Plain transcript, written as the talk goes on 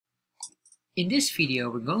In this video,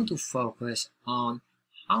 we're going to focus on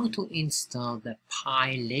how to install the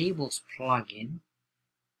Pie Labels plugin,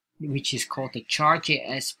 which is called the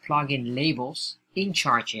Chart.js Plugin Labels in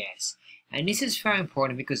Chart.js. And this is very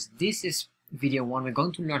important because this is video one. We're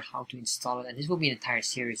going to learn how to install it, and this will be an entire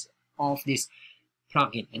series of this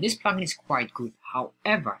plugin. And this plugin is quite good.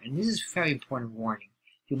 However, and this is a very important warning,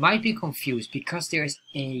 you might be confused because there's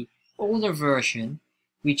a older version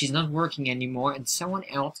which is not working anymore, and someone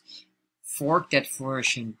else forked that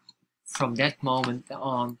version from that moment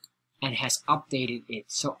on and has updated it.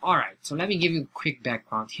 So alright, so let me give you a quick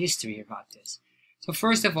background history about this. So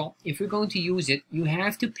first of all, if we're going to use it, you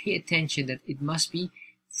have to pay attention that it must be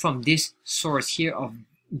from this source here of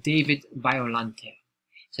David Violante.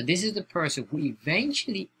 So this is the person who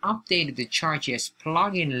eventually updated the Chart.js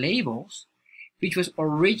Plugin Labels, which was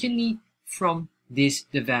originally from this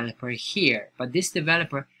developer here. But this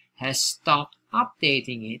developer has stopped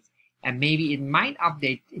updating it, and maybe it might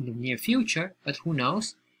update in the near future, but who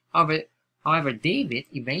knows. However, David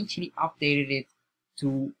eventually updated it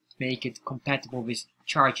to make it compatible with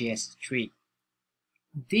Chart.js 3.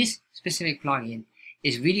 This specific plugin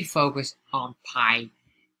is really focused on Pie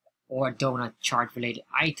or Doughnut chart related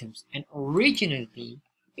items, and originally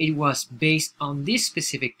it was based on this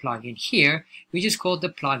specific plugin here, which is called the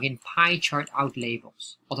plugin Pie Chart Out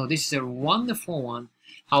Labels. Although this is a wonderful one,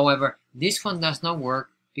 however, this one does not work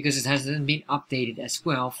because it hasn't been updated as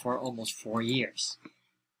well for almost 4 years.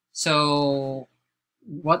 So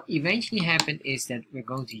what eventually happened is that we're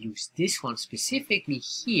going to use this one specifically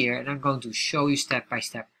here, and I'm going to show you step by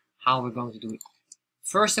step how we're going to do it.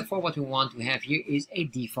 First of all, what we want to have here is a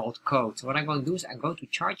default code. So what I'm going to do is I go to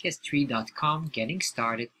chartjs3.com, getting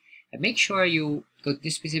started, and make sure you go to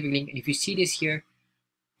this specific link. And if you see this here,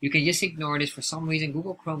 you can just ignore this. For some reason,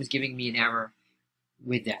 Google Chrome is giving me an error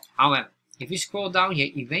with that. However, if you scroll down here,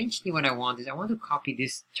 eventually what I want is I want to copy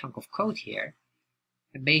this chunk of code here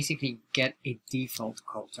and basically get a default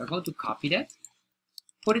code. So I'm going to copy that,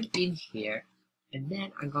 put it in here, and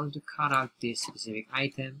then I'm going to cut out this specific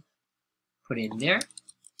item, put it in there,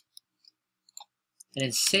 and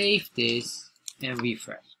then save this and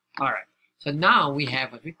refresh. Alright, so now we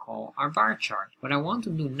have what we call our bar chart. What I want to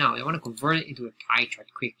do now, I want to convert it into a pie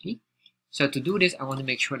chart quickly. So to do this, I want to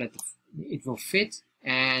make sure that it will fit,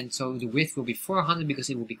 and so the width will be 400 because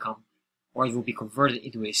it will become, or it will be converted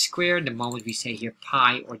into a square the moment we say here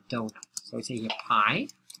pie or donut. So we say here pie.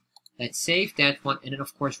 Let's save that one, and then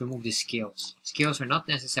of course remove the scales. Scales are not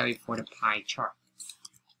necessary for the pie chart.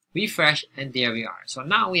 Refresh, and there we are. So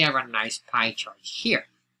now we have a nice pie chart here.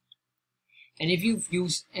 And if you've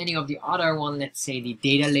used any of the other one, let's say the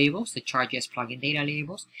data labels, the Chart.js plugin data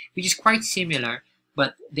labels, which is quite similar,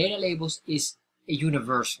 but data labels is a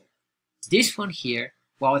universal. This one here,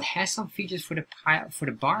 while it has some features for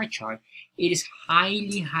the bar chart, it is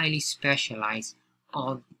highly specialized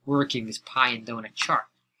on working with Pie and Doughnut chart.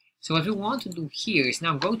 So what we want to do here is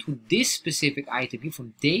now go to this specific item here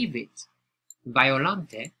from David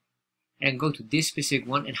Violante, and go to this specific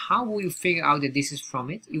one. And how will you figure out that this is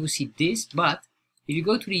from it? You will see this, but if you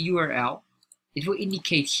go to the URL, it will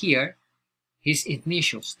indicate here his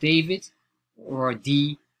initials, David or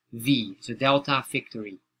DV, so Delta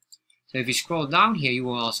Victory. So if you scroll down here, you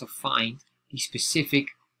will also find the specific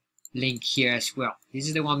link here as well. This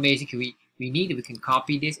is the one basically we need. We can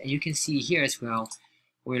copy this, and you can see here as well.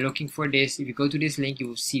 We're looking for this. If you go to this link, you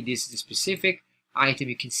will see this is the specific item.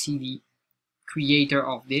 You can see the creator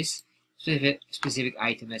of this specific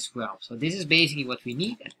item as well. So this is basically what we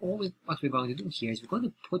need, and what we're going to do here is we're going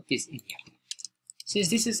to put this in here. Since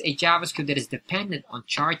this is a JavaScript that is dependent on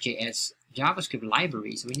Chart.js JavaScript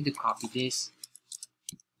library, so we need to copy this.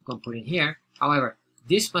 We're going to put it in here. However,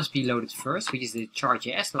 this must be loaded first, which is the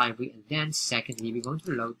Chart.js library, and then secondly, we're going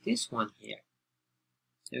to load this one here.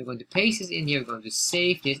 So we're going to paste this in here, we're going to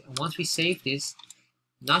save this, and once we save this,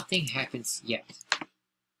 nothing happens yet.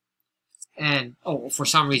 And, oh, for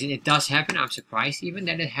some reason it does happen. I'm surprised even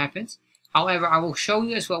that it happens. However, I will show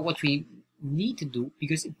you as well what we need to do,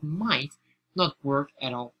 because it might not work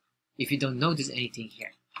at all if you don't notice anything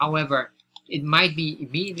here. However, it might be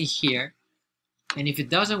immediately here. And if it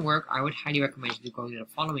doesn't work, I would highly recommend you to go to the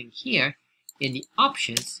following here. In the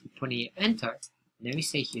options, put in enter, and then we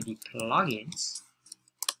say here the plugins.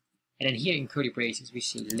 And then here in curly braces, we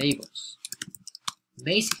see labels.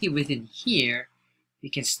 Basically within here, we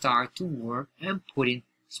can start to work and put in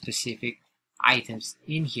specific items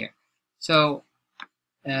in here. So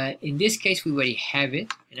in this case, we already have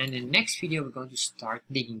it. And then in the next video, we're going to start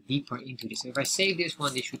digging deeper into this. So if I save this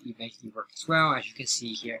one, this should eventually work as well. As you can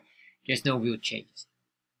see here, there's no real changes.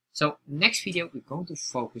 So next video, we're going to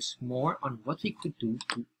focus more on what we could do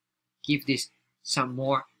to give this some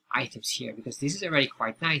more items here, because this is already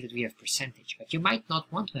quite nice that we have percentage, but you might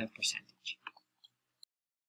not want to have percentage.